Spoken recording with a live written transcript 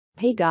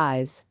Hey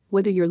guys,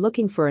 whether you're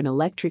looking for an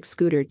electric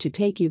scooter to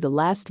take you the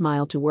last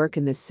mile to work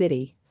in the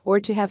city,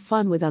 or to have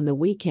fun with on the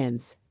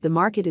weekends, the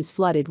market is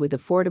flooded with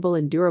affordable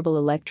and durable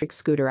electric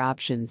scooter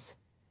options.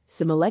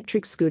 Some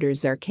electric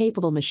scooters are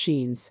capable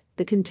machines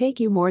that can take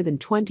you more than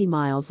 20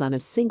 miles on a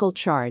single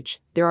charge.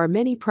 There are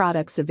many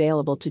products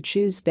available to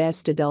choose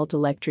best adult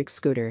electric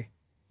scooter.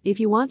 If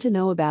you want to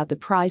know about the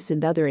price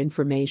and other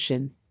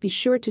information, be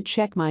sure to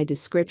check my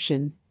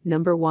description.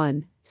 Number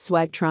 1.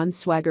 Swagtron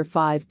Swagger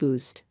 5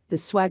 Boost. The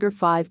Swagger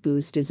 5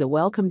 Boost is a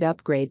welcomed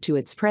upgrade to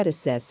its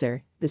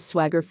predecessor, the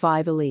Swagger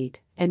 5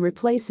 Elite, and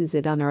replaces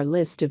it on our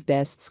list of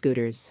best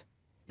scooters.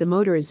 The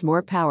motor is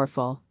more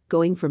powerful,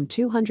 going from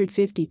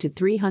 250 to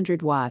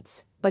 300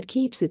 watts, but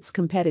keeps its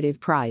competitive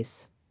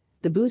price.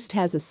 The Boost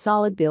has a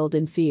solid build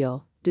and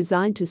feel,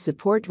 designed to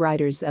support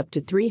riders up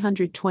to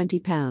 320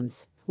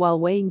 pounds,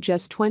 while weighing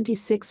just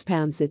 26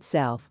 pounds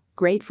itself,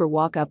 great for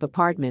walk-up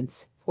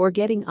apartments or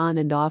getting on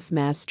and off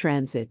mass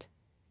transit.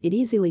 It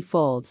easily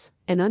folds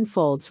and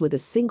unfolds with a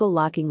single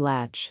locking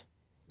latch.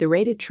 The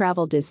rated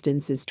travel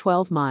distance is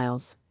 12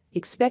 miles.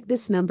 Expect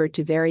this number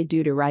to vary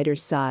due to rider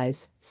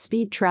size,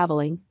 speed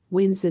traveling,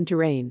 winds and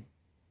terrain.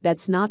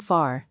 That's not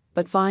far,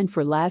 but fine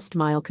for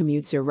last-mile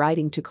commutes or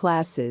riding to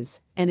classes,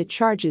 and it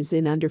charges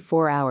in under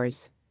 4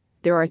 hours.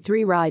 There are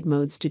 3 ride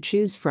modes to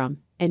choose from,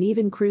 and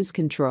even cruise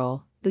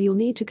control, though you'll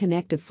need to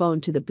connect a phone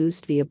to the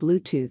Boost via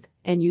Bluetooth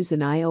and use an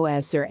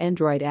iOS or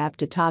Android app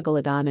to toggle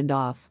it on and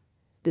off.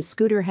 The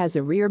scooter has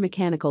a rear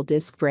mechanical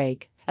disc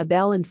brake, a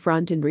bell and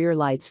front and rear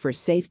lights for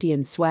safety,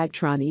 and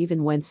Swagtron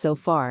even went so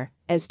far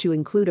as to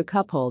include a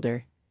cup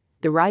holder.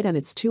 The ride on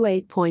its two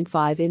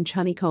 8.5-inch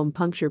honeycomb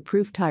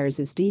puncture-proof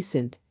tires is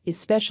decent,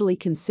 especially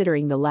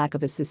considering the lack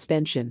of a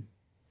suspension.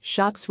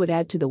 Shocks would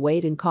add to the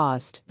weight and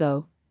cost,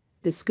 though.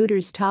 The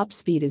scooter's top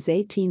speed is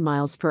 18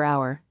 miles per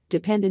hour,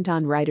 dependent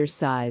on rider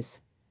size.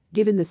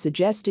 Given the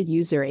suggested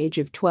user age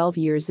of 12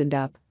 years and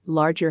up,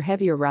 larger,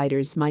 heavier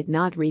riders might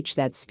not reach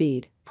that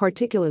speed,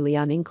 particularly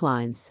on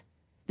inclines.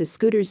 The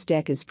scooter's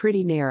deck is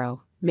pretty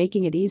narrow,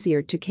 making it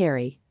easier to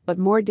carry, but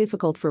more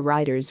difficult for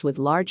riders with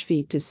large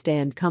feet to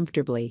stand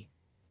comfortably.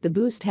 The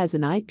Boost has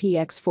an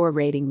IPX4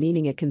 rating,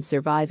 meaning it can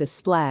survive a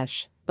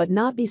splash, but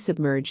not be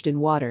submerged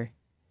in water.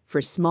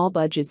 For small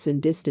budgets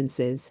and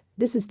distances,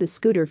 this is the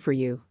scooter for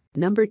you.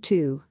 Number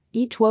 2.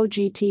 e-two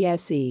GT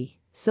SE.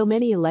 So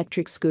many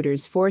electric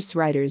scooters force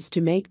riders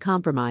to make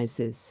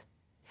compromises.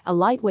 A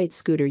lightweight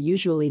scooter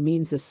usually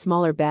means a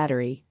smaller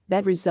battery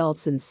that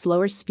results in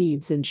slower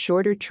speeds and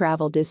shorter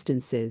travel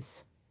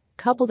distances.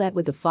 Couple that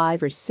with the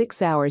 5 or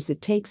 6 hours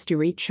it takes to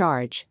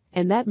recharge,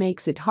 and that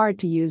makes it hard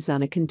to use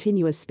on a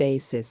continuous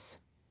basis.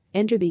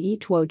 Enter the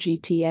e-two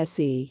GT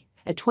SE,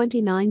 a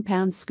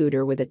 29-pound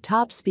scooter with a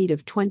top speed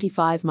of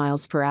 25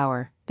 miles per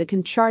hour that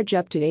can charge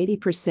up to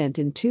 80%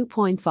 in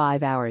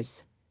 2.5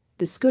 hours.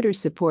 The scooter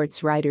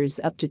supports riders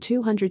up to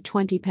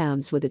 220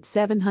 pounds with its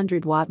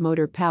 700-watt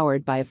motor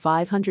powered by a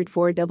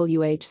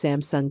 504Wh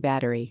Samsung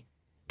battery.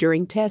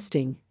 During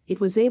testing,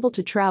 it was able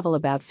to travel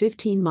about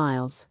 15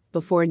 miles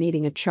before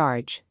needing a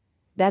charge.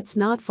 That's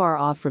not far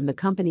off from the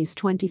company's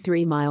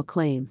 23-mile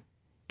claim.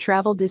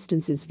 Travel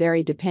distances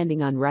vary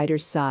depending on rider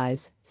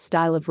size,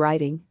 style of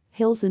riding,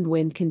 hills and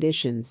wind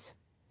conditions.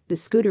 The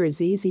scooter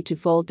is easy to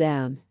fold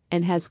down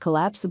and has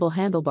collapsible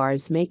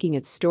handlebars, making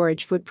its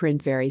storage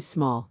footprint very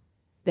small.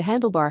 The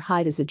handlebar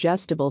height is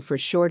adjustable for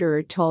shorter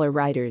or taller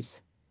riders.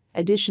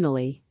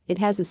 Additionally, it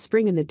has a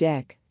spring in the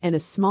deck and a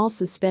small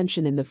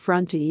suspension in the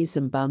front to ease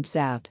some bumps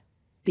out.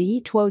 The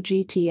e-two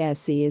GT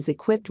SE is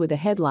equipped with a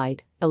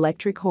headlight,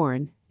 electric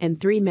horn, and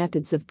 3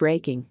 methods of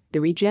braking: the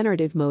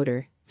regenerative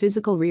motor,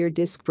 physical rear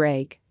disc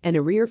brake, and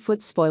a rear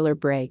foot spoiler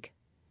brake.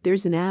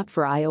 There's an app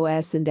for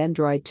iOS and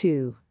Android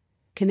too.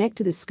 Connect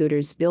to the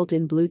scooter's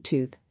built-in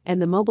Bluetooth,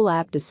 and the mobile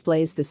app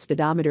displays the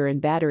speedometer and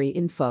battery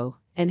info,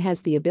 and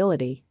has the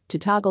ability to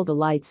toggle the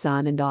lights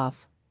on and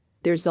off.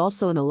 There's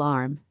also an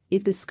alarm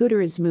if the scooter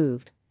is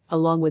moved.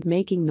 Along with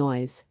making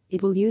noise,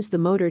 it will use the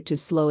motor to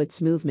slow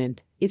its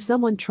movement if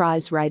someone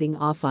tries riding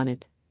off on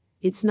it.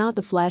 It's not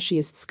the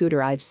flashiest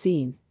scooter I've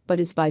seen, but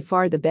is by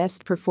far the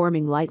best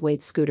performing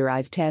lightweight scooter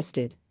I've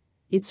tested.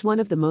 It's one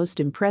of the most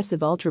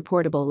impressive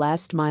ultra-portable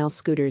last-mile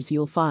scooters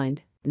you'll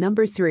find.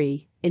 Number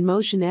 3.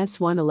 InMotion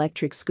S1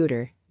 Electric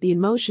Scooter. The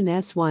InMotion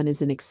S1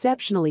 is an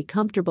exceptionally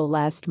comfortable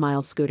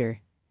last-mile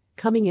scooter.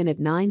 Coming in at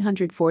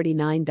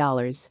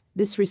 $949,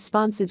 this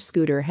responsive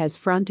scooter has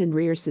front and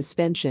rear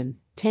suspension,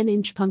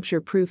 10-inch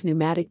puncture-proof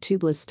pneumatic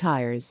tubeless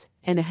tires,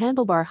 and a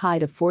handlebar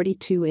height of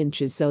 42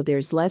 inches, so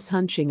there's less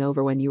hunching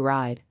over when you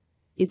ride.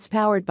 It's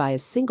powered by a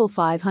single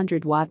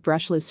 500-watt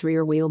brushless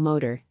rear-wheel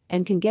motor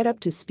and can get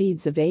up to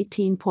speeds of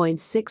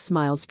 18.6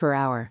 miles per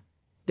hour.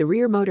 The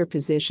rear motor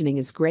positioning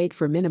is great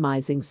for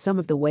minimizing some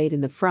of the weight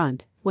in the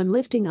front when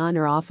lifting on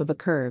or off of a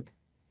curb.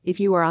 If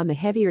you are on the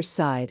heavier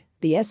side,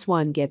 the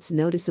S1 gets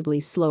noticeably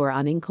slower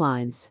on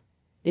inclines.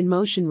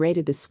 InMotion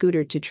rated the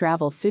scooter to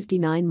travel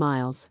 59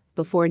 miles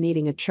before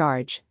needing a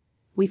charge.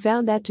 We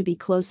found that to be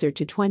closer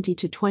to 20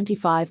 to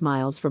 25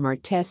 miles from our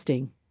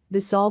testing.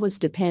 This always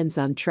depends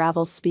on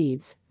travel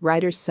speeds,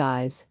 rider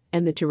size,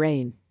 and the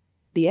terrain.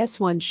 The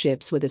S1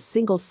 ships with a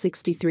single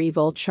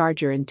 63-volt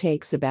charger and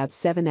takes about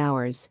 7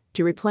 hours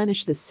to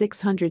replenish the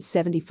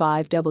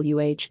 675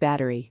 Wh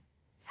battery.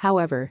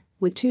 However,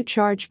 with 2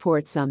 charge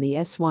ports on the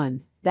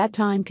S1, that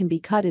time can be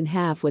cut in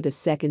half with a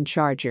second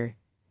charger.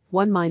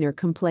 One minor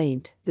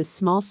complaint: the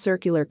small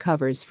circular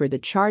covers for the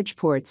charge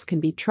ports can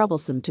be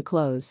troublesome to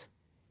close.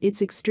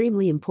 It's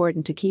extremely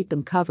important to keep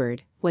them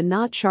covered when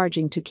not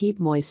charging to keep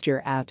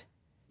moisture out.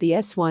 The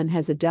S1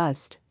 has a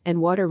dust and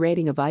water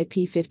rating of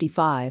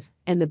IP55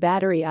 and the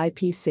battery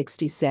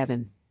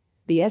IP67.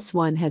 The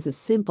S1 has a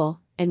simple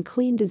and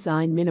clean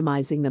design,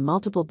 minimizing the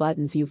multiple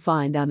buttons you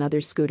find on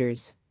other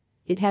scooters.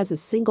 It has a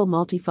single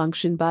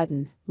multifunction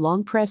button,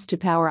 long press to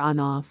power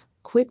on/off,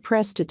 quick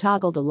press to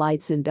toggle the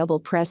lights, and double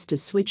press to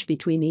switch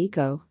between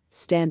eco,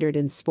 standard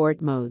and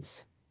sport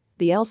modes.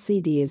 The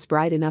LCD is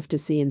bright enough to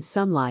see in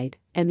sunlight,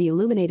 and the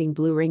illuminating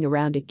blue ring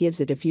around it gives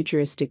it a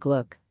futuristic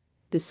look.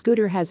 The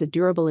scooter has a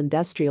durable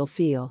industrial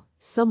feel,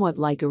 somewhat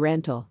like a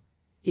rental.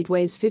 It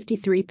weighs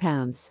 53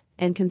 pounds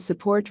and can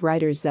support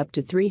riders up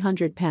to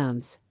 300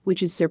 pounds,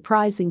 which is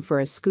surprising for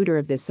a scooter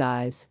of this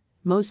size.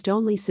 Most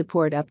only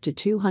support up to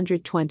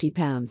 220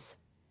 pounds.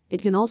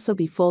 It can also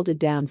be folded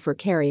down for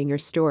carrying or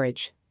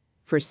storage.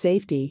 For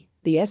safety,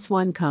 the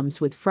S1 comes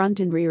with front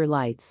and rear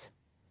lights.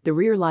 The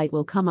rear light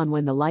will come on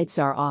when the lights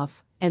are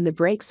off and the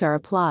brakes are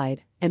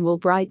applied, and will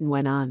brighten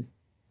when on.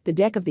 The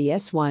deck of the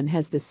S1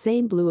 has the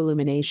same blue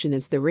illumination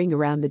as the ring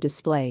around the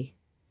display.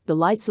 The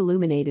lights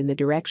illuminate in the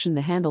direction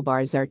the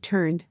handlebars are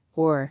turned,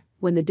 or,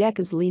 when the deck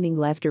is leaning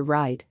left or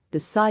right, the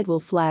side will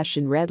flash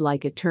in red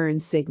like a turn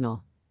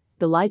signal.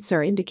 The lights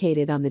are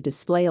indicated on the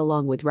display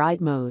along with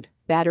ride mode,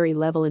 battery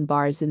level, and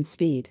bars and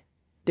speed.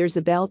 There's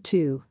a bell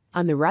too,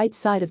 on the right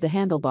side of the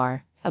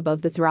handlebar,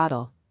 above the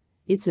throttle.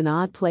 It's an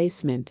odd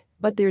placement,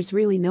 but there's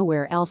really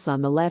nowhere else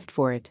on the left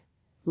for it.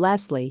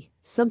 Lastly,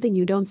 something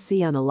you don't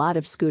see on a lot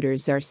of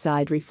scooters are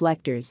side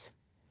reflectors.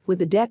 With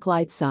the deck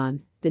lights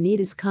on, the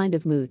need is kind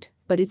of moot,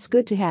 but it's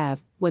good to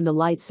have when the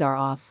lights are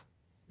off.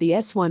 The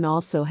S1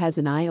 also has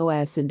an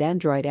iOS and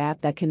Android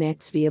app that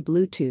connects via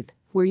Bluetooth,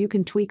 where you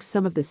can tweak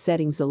some of the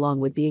settings along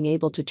with being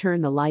able to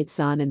turn the lights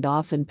on and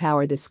off and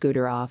power the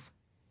scooter off.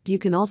 You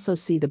can also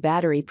see the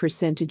battery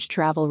percentage,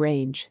 travel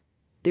range.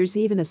 There's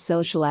even a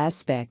social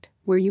aspect,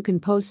 where you can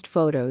post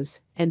photos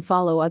and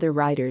follow other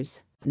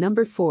riders.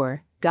 Number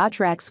 4.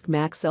 Gotrax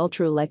Max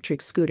Ultra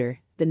Electric Scooter.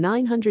 The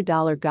 $900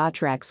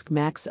 Gotrax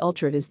Max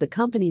Ultra is the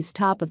company's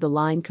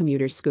top-of-the-line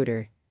commuter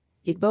scooter.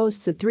 It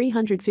boasts a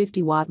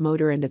 350-watt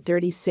motor and a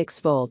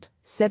 36-volt,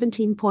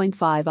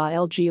 17.5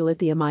 Ah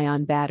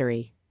lithium-ion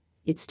battery.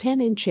 Its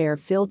 10-inch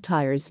air-filled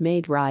tires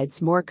made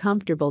rides more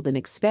comfortable than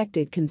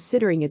expected,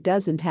 considering it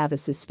doesn't have a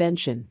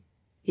suspension.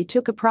 It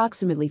took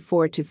approximately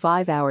 4 to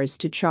 5 hours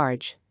to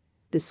charge.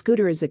 The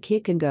scooter is a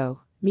kick and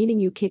go, meaning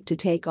you kick to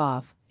take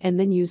off, and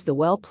then use the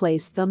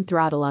well-placed thumb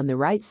throttle on the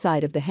right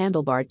side of the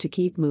handlebar to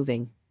keep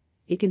moving.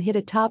 It can hit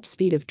a top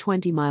speed of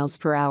 20 miles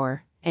per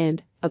hour,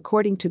 and,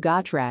 according to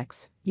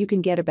Gotrax, you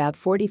can get about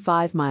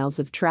 45 miles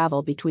of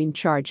travel between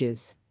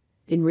charges.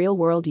 In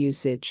real-world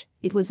usage,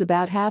 it was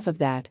about half of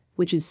that,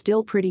 which is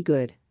still pretty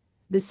good.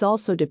 This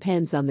also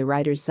depends on the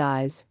rider's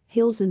size,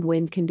 hills, and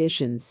wind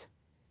conditions.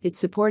 It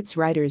supports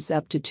riders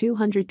up to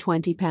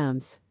 220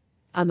 pounds.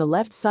 On the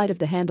left side of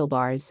the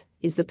handlebars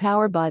is the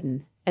power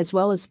button, as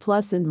well as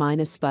plus and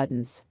minus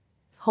buttons.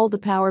 Hold the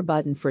power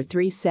button for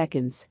 3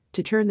 seconds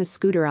to turn the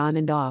scooter on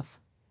and off.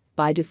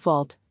 By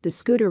default, the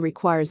scooter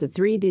requires a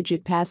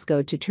 3-digit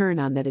passcode to turn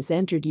on that is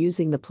entered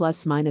using the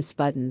plus-minus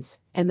buttons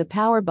and the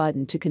power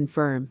button to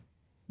confirm.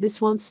 This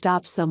won't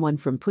stop someone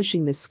from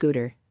pushing the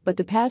scooter, but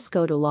the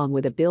passcode along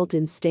with a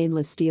built-in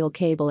stainless steel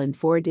cable and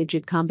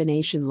 4-digit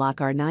combination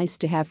lock are nice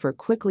to have for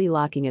quickly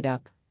locking it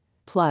up.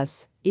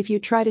 Plus, if you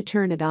try to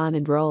turn it on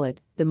and roll it,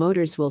 the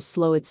motors will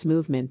slow its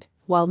movement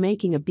while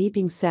making a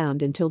beeping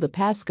sound until the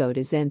passcode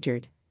is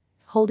entered.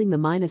 Holding the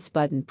minus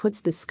button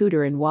puts the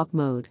scooter in walk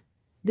mode.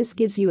 This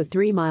gives you a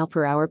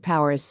 3-mile-per-hour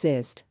power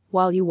assist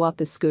while you walk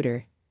the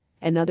scooter.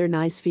 Another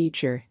nice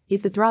feature: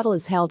 if the throttle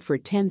is held for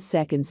 10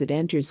 seconds, it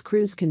enters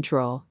cruise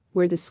control,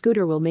 where the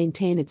scooter will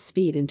maintain its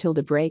speed until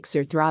the brakes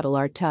or throttle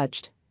are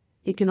touched.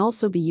 It can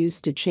also be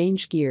used to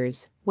change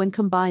gears when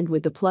combined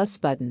with the plus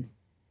button.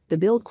 The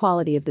build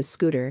quality of the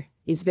scooter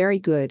is very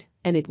good,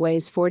 and it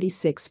weighs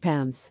 46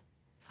 pounds.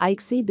 I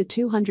exceed the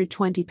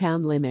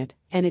 220-pound limit,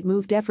 and it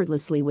moved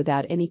effortlessly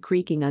without any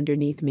creaking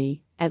underneath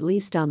me, at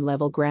least on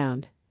level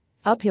ground.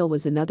 Uphill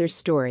was another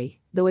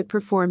story, though it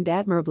performed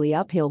admirably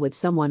uphill with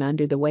someone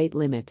under the weight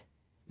limit.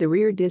 The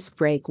rear disc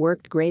brake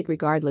worked great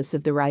regardless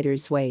of the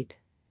rider's weight.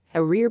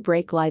 A rear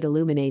brake light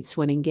illuminates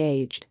when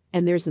engaged,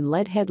 and there's an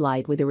LED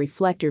headlight with a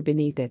reflector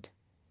beneath it.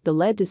 The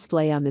LED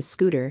display on the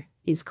scooter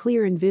is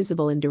clear and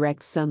visible in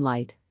direct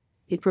sunlight.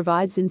 It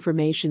provides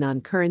information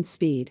on current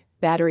speed,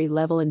 battery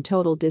level, and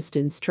total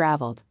distance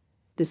traveled.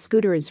 The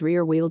scooter is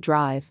rear-wheel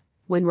drive.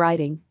 When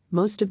riding,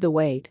 most of the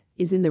weight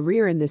is in the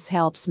rear, and this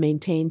helps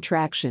maintain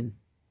traction.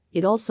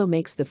 It also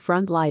makes the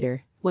front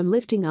lighter when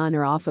lifting on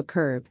or off a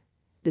curb.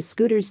 The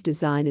scooter's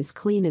design is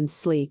clean and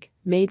sleek,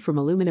 made from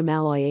aluminum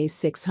alloy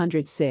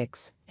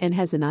A606, and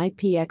has an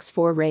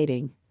IPX4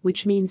 rating,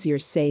 which means you're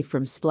safe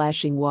from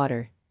splashing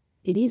water.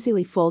 It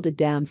easily folded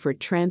down for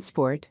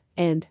transport,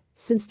 and,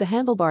 since the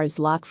handlebars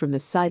lock from the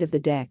side of the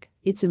deck,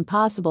 it's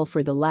impossible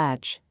for the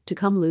latch to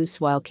come loose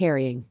while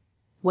carrying.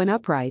 When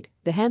upright,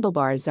 the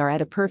handlebars are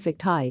at a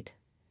perfect height.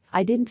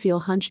 I didn't feel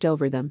hunched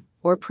over them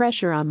or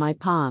pressure on my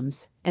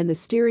palms, and the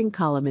steering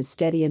column is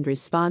steady and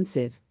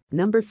responsive.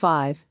 Number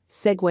 5,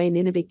 Segway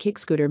Ninibik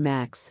Kickscooter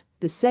Max.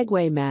 The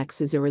Segway Max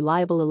is a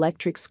reliable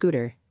electric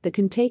scooter that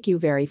can take you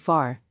very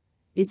far.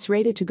 It's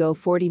rated to go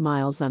 40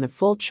 miles on a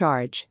full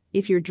charge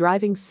if you're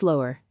driving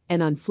slower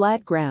and on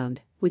flat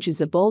ground, which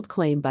is a bold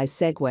claim by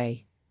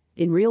Segway.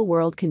 In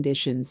real-world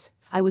conditions,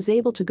 I was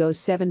able to go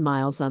 7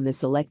 miles on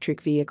this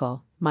electric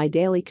vehicle, my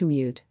daily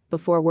commute,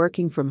 before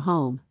working from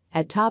home,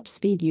 at top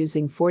speed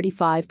using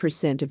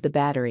 45% of the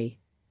battery.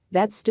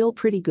 That's still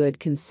pretty good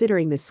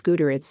considering the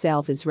scooter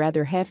itself is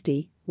rather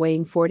hefty,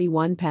 weighing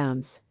 41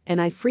 pounds,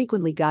 and I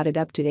frequently got it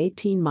up to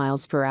 18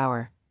 miles per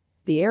hour.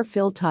 The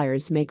air-filled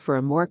tires make for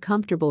a more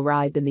comfortable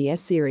ride than the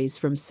S-Series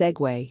from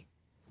Segway.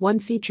 One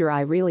feature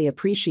I really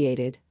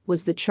appreciated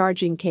was the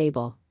charging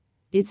cable.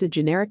 It's a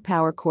generic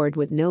power cord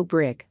with no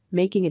brick,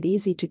 making it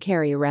easy to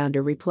carry around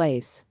or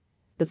replace.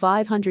 The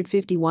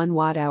 551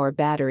 watt-hour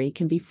battery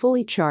can be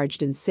fully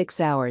charged in 6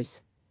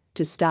 hours.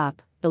 To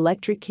stop,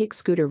 electric kick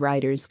scooter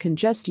riders can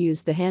just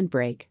use the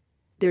handbrake.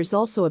 There's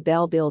also a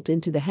bell built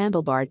into the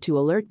handlebar to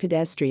alert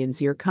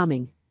pedestrians you're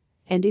coming.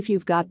 And if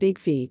you've got big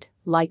feet,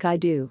 like I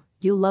do,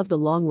 you'll love the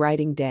long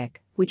riding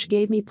deck, which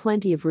gave me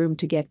plenty of room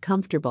to get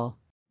comfortable.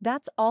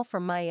 That's all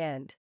from my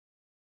end.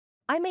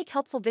 I make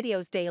helpful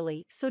videos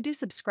daily, so do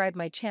subscribe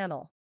my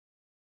channel.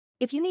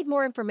 If you need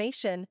more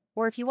information,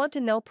 or if you want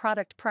to know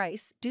product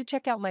price, do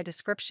check out my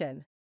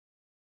description.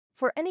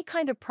 For any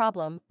kind of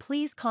problem,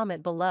 please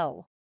comment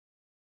below.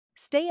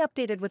 Stay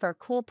updated with our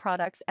cool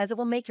products as it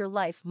will make your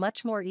life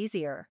much more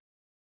easier.